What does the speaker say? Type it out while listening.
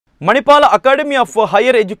Manipal Academy of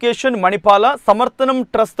Higher Education Manipal Samarthanam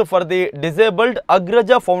Trust for the Disabled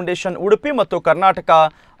Agraja Foundation Udupi ಮತ್ತು Karnataka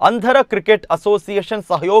ಅಂಧರ cricket association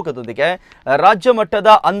ಸಹಯೋಗದೊಂದಿಗೆ ರಾಜ್ಯ ಮಟ್ಟದ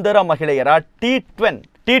ಅಂಧರ ಮಹಿಳೆಯರ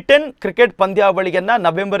T10 cricket ಪಂದ್ಯಾವಳಿಯನ್ನು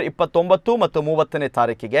ನವೆಂಬರ್ 29 ಮತ್ತು 30ನೇ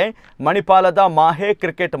ತಾರೀಕಿಗೆ ಮಣಿಪಾಲದ ಮಾಹೆ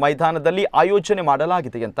ಕ್ರಿಕೆಟ್ ಮೈದಾನದಲ್ಲಿ ಆಯೋಜನೆ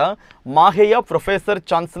ಮಾಡಲಾಗಿದೆ ಅಂತ ಮಾಹೆಯ ಪ್ರೊಫೆಸರ್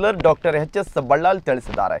ಚಾನ್ಸಲರ್ ಡಾಕ್ಟರ್ ಎಚ್.ಎಸ್. ಬಳ್ಳಾಲ್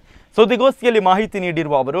ತಿಳಿಸಿದ್ದಾರೆ. ಸುದ್ದಿಗೋಷ್ಠಿಯಲ್ಲಿ ಮಾಹಿತಿ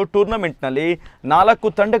ನೀಡಿರುವ ಅವರು ಟೂರ್ನಮೆಂಟ್ನಲ್ಲಿ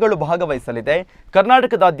 4 ತಂಡಗಳು ಭಾಗವಹಿಸಲಿದೆ.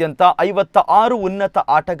 ಕರ್ನಾಟಕದಾದ್ಯಂತ 56 ಉನ್ನತ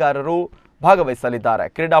ಆಟಗಾರರು ಭಾಗವಹಿಸಲಿದ್ದಾರೆ.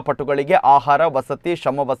 ಕ್ರೀಡಾಪಟುಗಳಿಗೆ ಆಹಾರ, ವಸತಿ,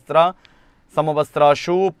 ಸಮವಸ್ತ್ರ,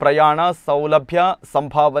 ಶೂ, ಪ್ರಯಾಣ ಸೌಲಭ್ಯ,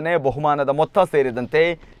 ಸಂಭಾವನೆ, ಬಹುಮಾನದ ಮೊತ್ತ ಸೇರಿದಂತೆ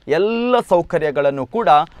ಎಲ್ಲ ಸೌಕರ್ಯಗಳನ್ನು ಕೂಡ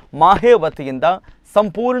ಮಾಹೆ ವತಿಯಿಂದ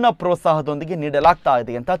ಸಂಪೂರ್ಣ ಪ್ರೋತ್ಸಾಹದೊಂದಿಗೆ ನೀಡಲಾಗ್ತಾ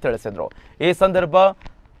ಇದೆ ಅಂತ ತಿಳಿಸಿದರು. ಈ ಸಂದರ್ಭ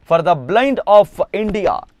for the blind of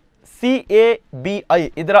India CABI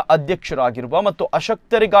ಇದರ ಅಧ್ಯಕ್ಷರಾಗಿರುವ ಮತ್ತು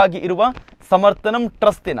ಅಶಕ್ತರಿಗಾಗಿ ಇರುವ ಸಮರ್ಥನಂ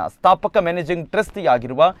ಟ್ರಸ್ಟಿನ ಸ್ಥಾಪಕ managing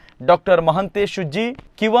ಟ್ರಸ್ಟಿಯಾಗಿರುವ doctor Mahantesh G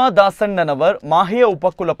ಕಿವಾದಾಸಣ್ಣನವರ್, ಮಾಹೆಯ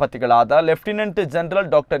ಉಪಕುಲಪತಿಗಳಾದ lieutenant general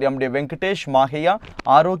doctor MD Venkatesh, ಮಾಹೆಯ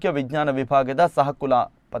ಆರೋಗ್ಯ ವಿಜ್ಞಾನ ವಿಭಾಗದ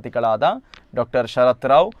ಸಹಕುಲಪತಿಗಳಾದ ಡಾಕ್ಟರ್ ಶರತ್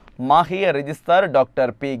Rao, ಮಾಹೆಯ registrar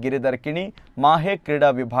doctor P. Giridhar ಕಿಣಿ, ಮಾಹೆ ಕ್ರೀಡಾ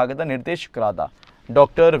ವಿಭಾಗದ ನಿರ್ದೇಶಕರಾದ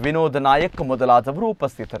ಡಾಕ್ಟರ್ ವಿನೋದ್ ನಾಯಕ್ ಮೊದಲಾದವರು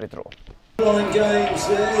ಉಪಸ್ಥಿತರಿದ್ದರು. Games,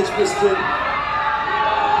 Edgbaston,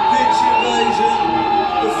 pitch invasion,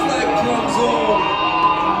 the flag comes on.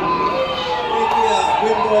 India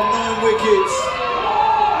win by 9 wickets.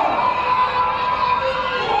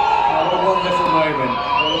 What a wonderful moment,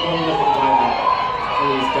 for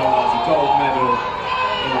these guys. A gold medal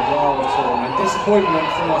in a world tournament. Disappointment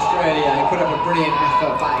from Australia, they put up a brilliant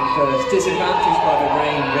effort batting first. Disadvantaged by the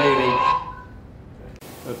rain, really.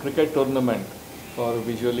 A cricket tournament for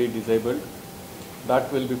visually disabled, that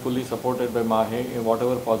will be fully supported by MAHE in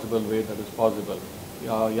whatever possible way that is possible.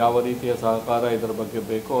 ಯಾವ ರೀತಿಯ ಸಹಕಾರ ಇದರ ಬಗ್ಗೆ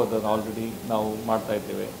ಬೇಕೋ ಅದನ್ನು already ನಾವು ಮಾಡ್ತಾ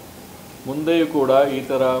ಇದ್ದೇವೆ. ಮುಂದೆಯೂ ಕೂಡ ಈ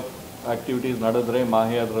ಥರ ಆ್ಯಕ್ಟಿವಿಟೀಸ್ ನಡೆದರೆ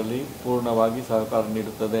ಮಾಹೆ ಅದರಲ್ಲಿ ಪೂರ್ಣವಾಗಿ ಸಹಕಾರ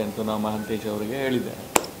ನೀಡುತ್ತದೆ ಅಂತ ನಾನು ಮಹಂತೇಶ್ ಅವರಿಗೆ ಹೇಳಿದ್ದೇನೆ.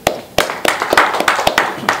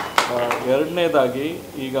 ಎರಡನೇದಾಗಿ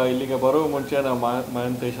ಈಗ ಇಲ್ಲಿಗೆ ಬರುವ ಮುಂಚೆ ನಾವು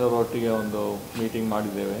ಮಹಂತೇಶ್ ಅವರೊಟ್ಟಿಗೆ ಒಂದು ಮೀಟಿಂಗ್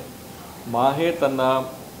ಮಾಡಿದ್ದೇವೆ. ಮಾಹೆ ತನ್ನ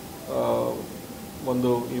ಒಂದು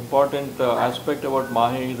important aspect about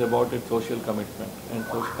Mahe is about it social commitment and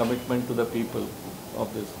commitment to the people of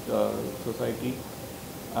this society,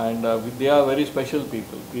 and they are very special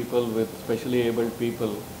people with specially abled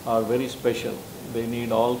people are very special. They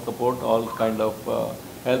need all support, all kind of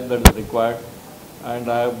help that is required, and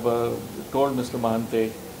I have told Mr. Mahante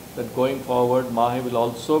that going forward MAHE will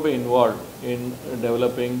also be involved in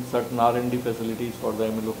developing certain R&D facilities for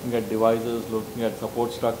them, looking at devices, looking at support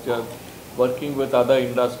structure, working with other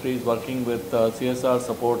industries, working with CSR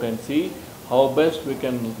support, and see how best we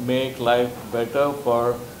can make life better for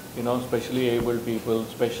specially abled people,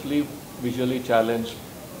 especially visually challenged,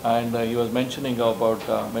 and he was mentioning about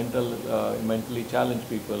mentally challenged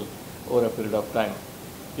people over a period of time.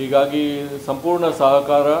 ಹೀಗಾಗಿ ಸಂಪೂರ್ಣ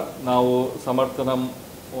ಸಹಕಾರ ನಾವು ಸಮರ್ಥನಂ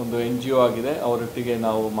ಒಂದು NGO ಆಗಿದೆ, ಅವರೊಟ್ಟಿಗೆ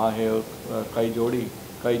ನಾವು ಮಾಹೆ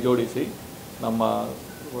ಕೈ ಜೋಡಿಸಿ ನಮ್ಮ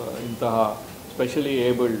ಇಂತಹ ಸ್ಪೆಷಲಿ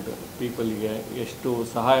ಏಬಲ್ಡ್ ಪೀಪಲ್ಗೆ ಎಷ್ಟು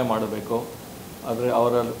ಸಹಾಯ ಮಾಡಬೇಕೋ ಆದರೆ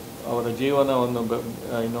ಅವರ ಜೀವನವನ್ನು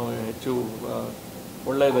ಇನ್ನೂ ಹೆಚ್ಚು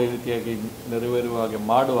ಒಳ್ಳೆಯ ರೀತಿಯಾಗಿ ನೆರವೇರುವ ಹಾಗೆ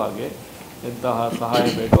ಮಾಡುವ ಹಾಗೆ ಎಂತಹ ಸಹಾಯ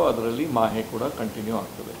ಬೇಕೋ ಅದರಲ್ಲಿ ಮಾಹೆ ಕೂಡ ಕಂಟಿನ್ಯೂ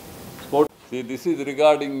ಆಗ್ತದೆ. See, this is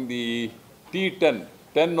regarding the T10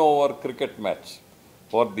 10-over cricket match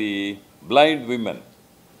for the blind women.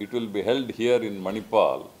 It will be held here in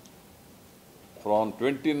Manipal from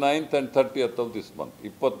 29th and 30th of this month.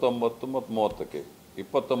 29 ಮತ್ತು 30ಕ್ಕೆ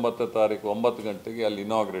 29ನೇ ತಾರೀಕು 9 ಗಂಟೆಗೆ ಅಲ್ಲಿ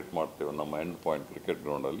ಇನಾಗ್ರೇಟ್ ಮಾಡ್ತೇವೆ ನಮ್ಮ ಎಂಡ್ ಪಾಯಿಂಟ್ ಕ್ರಿಕೆಟ್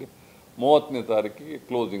ಗ್ರೌಂಡಲ್ಲಿ. 30ನೇ ತಾರೀಕಿಗೆ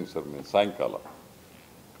closing ceremony ಸಾಯಂಕಾಲ.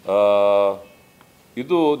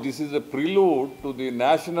 This is a prelude to the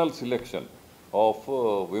national selection of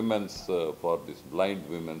women's for this blind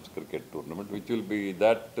women's cricket tournament, which will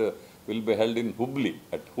be held in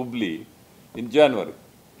Hubli in January.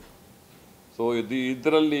 So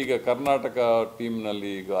ಇದರಲ್ಲಿ ಈಗ ಕರ್ನಾಟಕ ಟೀಮ್ನಲ್ಲಿ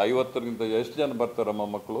ಈಗ 50ರಿಂದ ಎಷ್ಟು ಜನ ಬರ್ತಾರಮ್ಮ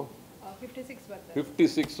ಮಕ್ಕಳು?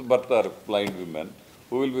 56 ಬರ್ತಾರೆ blind women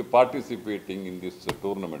who will be participating in this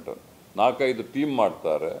tournament. 4-5 team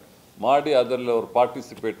ಮಾಡಿ ಅದರಲ್ಲಿ ಅವರು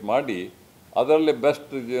ಪಾರ್ಟಿಸಿಪೇಟ್ ಮಾಡಿ ಅದರಲ್ಲಿ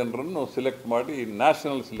ಬೆಸ್ಟ್ ಜನರನ್ನು ಸೆಲೆಕ್ಟ್ ಮಾಡಿ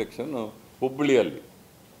ನ್ಯಾಷನಲ್ ಸೆಲೆಕ್ಷನ್ನು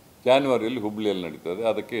ಜಾನ್ವರಿಯಲ್ಲಿ ಹುಬ್ಳಿಯಲ್ಲಿ ನಡೀತದೆ.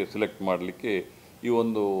 ಅದಕ್ಕೆ ಸೆಲೆಕ್ಟ್ ಮಾಡಲಿಕ್ಕೆ ಈ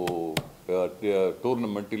ಒಂದು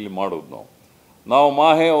ಟೂರ್ನಮೆಂಟ್ ಇಲ್ಲಿ ಮಾಡೋದು ನಾವು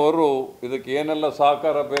ಮಾಹೆ ಅವರು ಇದಕ್ಕೆ ಏನೆಲ್ಲ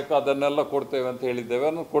ಸಹಕಾರ ಬೇಕೋ ಅದನ್ನೆಲ್ಲ ಕೊಡ್ತೇವೆ ಅಂತ ಹೇಳಿದ್ದೇವೆ,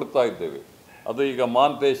 ಕೊಡ್ತಾ ಇದ್ದೇವೆ. ಅದು ಈಗ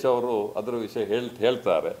ಮಹಂತೇಶ್ ಅವರು ಅದರ ವಿಷಯ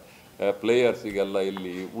ಹೇಳ್ತಾರೆ. ಪ್ಲೇಯರ್ಸಿಗೆಲ್ಲ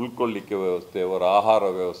ಇಲ್ಲಿ ಉಳ್ಕೊಳ್ಳಿಕ್ಕೆ ವ್ಯವಸ್ಥೆ, ಅವರ ಆಹಾರ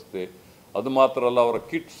ವ್ಯವಸ್ಥೆ, ಅದು ಮಾತ್ರ ಅಲ್ಲ, ಅವರ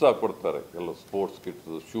ಕಿಟ್ಸ್ ಸಹ ಕೊಡ್ತಾರೆ, ಕೆಲವು ಸ್ಪೋರ್ಟ್ಸ್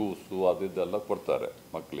ಕಿಟ್ಸು, ಶೂಸು ಅದೆಲ್ಲ ಕೊಡ್ತಾರೆ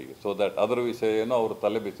ಮಕ್ಕಳಿಗೆ. ಸೊ ದ್ಯಾಟ್ ಅದರ ವಿಷಯ ಏನೋ ಅವರು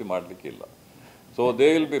ತಲೆ ಬಿಸಿ ಮಾಡಲಿಕ್ಕಿಲ್ಲ. So they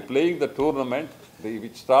will be playing the tournament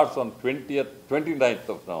which starts on 29th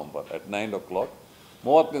of November at 9 o'clock.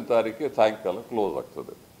 30ನೇ ತಾರೀಕಿಗೆ ಸಾಯಂಕಾಲ ಕ್ಲೋಸ್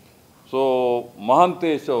ಆಗ್ತದೆ. ಸೊ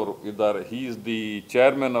ಮಹಾಂತೇಶ್ ಅವರು ಇದ್ದಾರೆ. He is the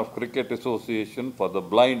chairman of cricket association for the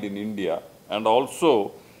blind in India and also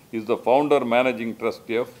is the founder managing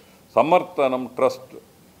trustee of Samarthanam trust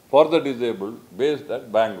for the disabled based at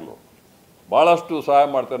Bangalore. ಭಾಳಷ್ಟು ಸಹಾಯ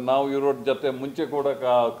ಮಾಡ್ತಾರೆ. ನಾವು ಇವ್ರ ಜೊತೆ ಮುಂಚೆ ಕೂಡ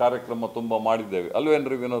ಕಾರ್ಯಕ್ರಮ ತುಂಬ ಮಾಡಿದ್ದೇವೆ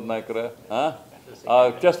ಅಲ್ವೇನ್ರಿ ವಿನೋದ್ ನಾಯ್ಕರೇ?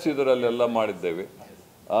 ಚೆಸ್ ಇದರಲ್ಲೆಲ್ಲ ಮಾಡಿದ್ದೇವೆ.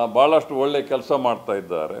 ಭಾಳಷ್ಟು ಒಳ್ಳೆ ಕೆಲಸ ಮಾಡ್ತಾ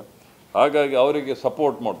ಇದ್ದಾರೆ. ಹಾಗಾಗಿ ಅವರಿಗೆ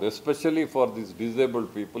ಸಪೋರ್ಟ್ ಮಾಡ್ತೇವೆ. Especially for this disabled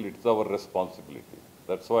people it's our responsibility.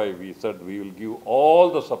 That's why we said we will give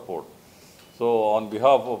all the support. So on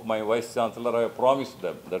behalf of my vice chancellor I promise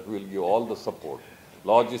them that will give all the support,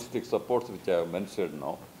 logistic supports which I have mentioned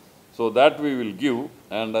now. So that we will give,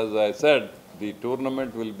 and as I said, the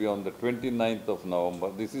tournament will be on the 29th of November.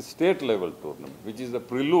 This is state level tournament, which is a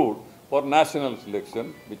prelude for national selection,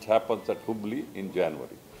 which happens at Hubli in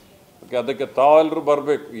January. Okay, ಅದಕ್ಕೆ ತಾವೆಲ್ಲರೂ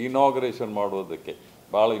ಬರಬೇಕು inauguration ಮಾಡೋದಕ್ಕೆ,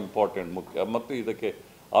 ಭಾಳ important ಮುಖ್ಯ. ಮತ್ತು ಇದಕ್ಕೆ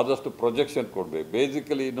ಆದಷ್ಟು projection ಕೊಡಬೇಕು.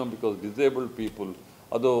 ಬೇಸಿಕಲಿ ಬಿಕಾಸ್ ಡಿಸೇಬಲ್ಡ್ ಪೀಪಲ್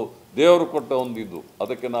ಅದು ದೇವರು ಕೊಟ್ಟ ಒಂದು ಇದು,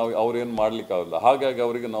 ಅದಕ್ಕೆ ನಾವು ಅವ್ರೇನು ಮಾಡಲಿಕ್ಕಾಗಲ್ಲ. ಹಾಗಾಗಿ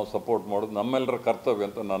ಅವರಿಗೆ ನಾವು ಸಪೋರ್ಟ್ ಮಾಡೋದು ನಮ್ಮೆಲ್ಲರ ಕರ್ತವ್ಯ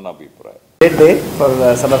ಅಂತ ನನ್ನ ಅಭಿಪ್ರಾಯ. Great day for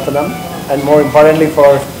Samarthanam, and more importantly for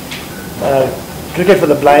cricket for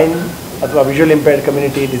the blind ಅಥವಾ ವಿಜುವಲ್ ಇಂಪೇರ್ಡ್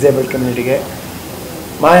ಕಮ್ಯುನಿಟಿ, ಡಿಸೇಬಲ್ಡ್ ಕಮ್ಯುನಿಟಿಗೆ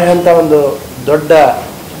ಮಾಹೆ ಅಂತ ಒಂದು ದೊಡ್ಡ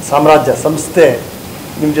ಸಾಮ್ರಾಜ್ಯ ಸಂಸ್ಥೆ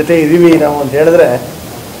ನಿಮ್ಮ ಜೊತೆ ಇದ್ದೀವಿ ನಾವು ಅಂತ ಹೇಳಿದ್ರೆ,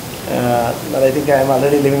 I think I am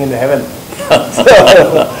already living in the Heaven.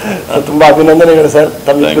 ತುಂಬ ಅಭಿನಂದನೆಗಳು ಸರ್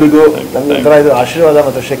ತಮ್ಮಿಬ್ಬರಿಗೂ. ನಮಗೆ ಒಂಥರ ಇದು ಆಶೀರ್ವಾದ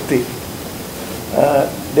ಮತ್ತು ಶಕ್ತಿ.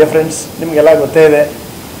 ಡಿಯರ್ ಫ್ರೆಂಡ್ಸ್, ನಿಮಗೆಲ್ಲ ಗೊತ್ತೇ ಇದೆ,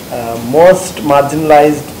 most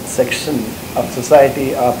marginalised section of society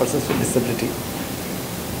are persons with disability.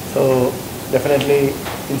 So definitely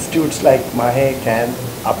institutes like MAHE can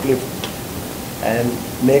uplift and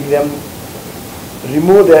make them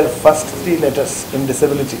remove their first 3 letters in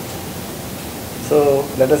disability. So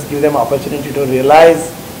let us give them opportunity to realize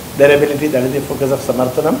their ability. That is the focus of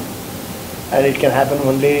Samarthanam, and it can happen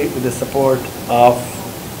only with the support of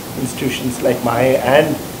institutions like MAHE and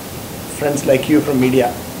friends like you from media.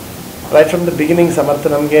 Right from the beginning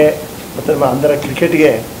ಸಮರ್ಥನಮ್ಗೆ ಮತ್ತು ನಮ್ಮ ಅಂಧರ ಕ್ರಿಕೆಟ್ಗೆ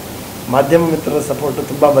ಮಾಧ್ಯಮ ಮಿತ್ರರ support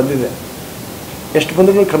ತುಂಬ ಬಂದಿದೆ. ಎಷ್ಟು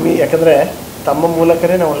ಬಂದರೂ ಕಮ್ಮಿ, ಯಾಕಂದರೆ ತಮ್ಮ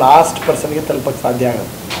ಮೂಲಕನೇ ನಾವು ಲಾಸ್ಟ್ ಪರ್ಸನ್ಗೆ ತಲುಪಕ್ಕೆ ಸಾಧ್ಯ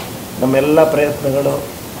ಆಗೋದು. ನಮ್ಮೆಲ್ಲ ಪ್ರಯತ್ನಗಳು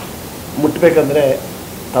ಮುಟ್ಟಬೇಕಂದ್ರೆ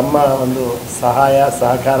ತಮ್ಮ ಒಂದು ಸಹಾಯ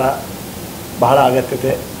ಸಹಕಾರ ಬಹಳ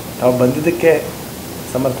ಅಗತ್ಯತೆ. ತಾವು ಬಂದಿದ್ದಕ್ಕೆ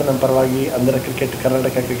ಸಮರ್ಥನಂ ಪರವಾಗಿ ಅಂಧರ cricket,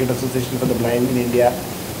 Karnataka cricket association for the blind in India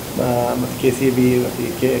ಮತ್ತು KCB ಮತ್ತು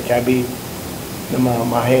ಕ್ಯಾಬಿ, ನಮ್ಮ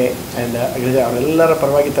ಮಾಹೆ ಆ್ಯಂಡ್ ಅಗ್ರಜ ಅವರೆಲ್ಲರ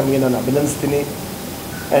ಪರವಾಗಿ ತಮಗೆ ನಾನು ಅಭಿನಂದಿಸ್ತೀನಿ.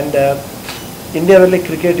 ಆ್ಯಂಡ್ ಇಂಡಿಯಾದಲ್ಲಿ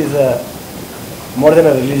cricket is a more than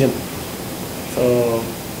a religion. So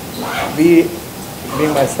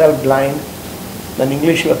being my self blind, ನಾನು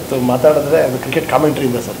ಇಂಗ್ಲೀಷ್ ಇವತ್ತು ಮಾತಾಡಿದ್ರೆ ಅದು cricket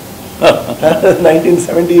ಕಾಮೆಂಟ್ರಿಯಿಂದ sir.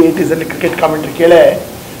 1970, 80s cricket commentary ಕೇಳೇ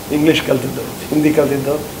ಇಂಗ್ಲೀಷ್ ಕಲ್ತಿದ್ದು, ಹಿಂದಿ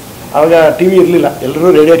ಕಲ್ತಿದ್ದು. ಆವಾಗ TV ಇರಲಿಲ್ಲ, ಎಲ್ಲರೂ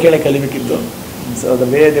ರೇಡಿಯೋ ಕೇಳೇ ಕಲಿಬೇಕಿತ್ತು. So the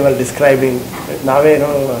way they are describing, ನಾವೇನೋ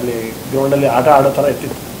ಅಲ್ಲಿ ಗ್ರೌಂಡಲ್ಲಿ ಆಟ ಆಡೋ ಥರ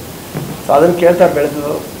ಇರ್ತಿತ್ತು. ಸೊ ಅದನ್ನು ಕೇಳ್ತಾ ಬೆಳೆದು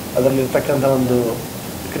ಅದರಲ್ಲಿರ್ತಕ್ಕಂಥ ಒಂದು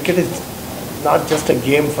cricket is not just a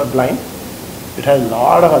game for blind, it has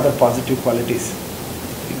lot of other positive qualities.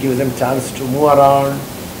 It gives them chance to move around,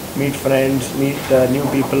 meet friends, meet new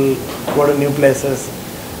people, go to new places,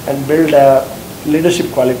 and build leadership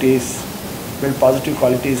qualities, build positive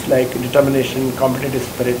qualities like determination, competitive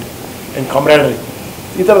spirit, and camaraderie.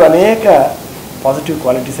 ಈ ಥರದ ಅನೇಕ positive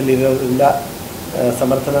ಕ್ವಾಲಿಟೀಸಲ್ಲಿ ಇರೋದ್ರಿಂದ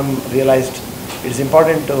Samarthanam realised it's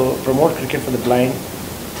important to promote cricket for the blind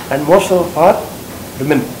and more so for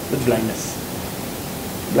women with blindness.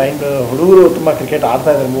 Blind ಹುಡುಗರು ತುಂಬ cricket ಆಡ್ತಾ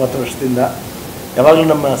ಇದ್ದಾರೆ 30 ವರ್ಷದಿಂದ. ಯಾವಾಗಲೂ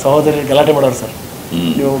ನಮ್ಮ ಸಹೋದರಿ ಗಲಾಟೆ ಮಾಡೋರು ಸರ್,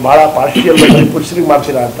 ನೀವು ಭಾಳ ಪಾರ್ಷಿಯಲ್ ಪುರುಷರಿಗೆ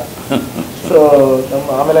ಮಾಡ್ತೀರಾ ಅಂತ. ಸೊ ನಮ್ಮ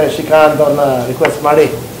ಆಮೇಲೆ ಶ್ರೀಕಾಂತ್ ಅವ್ರನ್ನ ರಿಕ್ವೆಸ್ಟ್ ಮಾಡಿ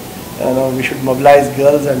ನಾವು we should mobilise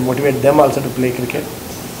girls and motivate them also to play cricket.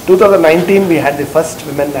 2019 we had the first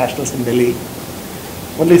women nationals in Delhi.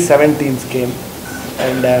 Only 7 teams came,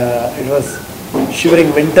 and it was shivering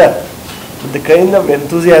winter. But the kind of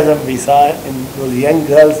enthusiasm we saw in those young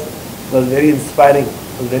girls was very inspiring,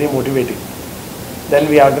 was very motivating. Then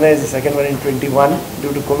we organized the second one in 21.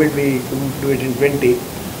 Due to COVID we couldn't do it in 20.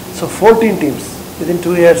 So 14 teams. Within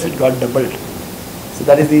 2 years it got doubled. So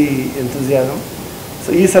that is the enthusiasm.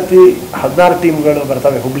 So ಈ ಸತಿ 16 ಟೀಮ್ಗಳು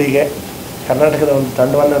ಬರ್ತವೆ ಹುಬ್ಳಿಗೆ. ಕರ್ನಾಟಕದ ಒಂದು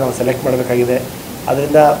ತಂಡವನ್ನು ನಾವು select ಮಾಡಬೇಕಾಗಿದೆ.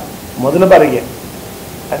 ಅದರಿಂದ ಮೊದಲ ಬಾರಿಗೆ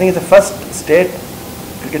I think it's the first state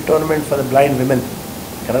cricket tournament for the blind women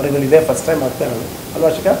ಕರ್ನಾಟಕದಲ್ಲಿ ಇದೆ. ಫಸ್ಟ್ ಟೈಮ್ ಆಗ್ತಾ ಇರೋದು ಅಲ್ವಾ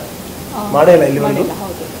ಶಿಖಾ? ಮಾಡೇ ಇಲ್ಲ ಇಲ್ಲಿವರೆಗೂ.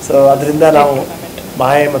 ಸೊ ಅದರಿಂದ ನಾವು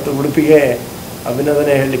ಮಾಹೆ ಮತ್ತು ಉಡುಪಿಗೆ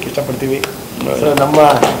ಅಭಿನಂದನೆ ಹೇಳಲಿಕ್ಕೆ ಇಷ್ಟಪಡ್ತೀವಿ. ಸೊ ನಮ್ಮ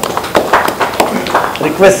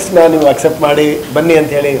ರಿಕ್ವೆಸ್ಟ್ನ ನೀವು ಅಕ್ಸೆಪ್ಟ್ ಮಾಡಿ ಬನ್ನಿ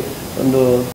ಅಂತ ಹೇಳಿ ಒಂದು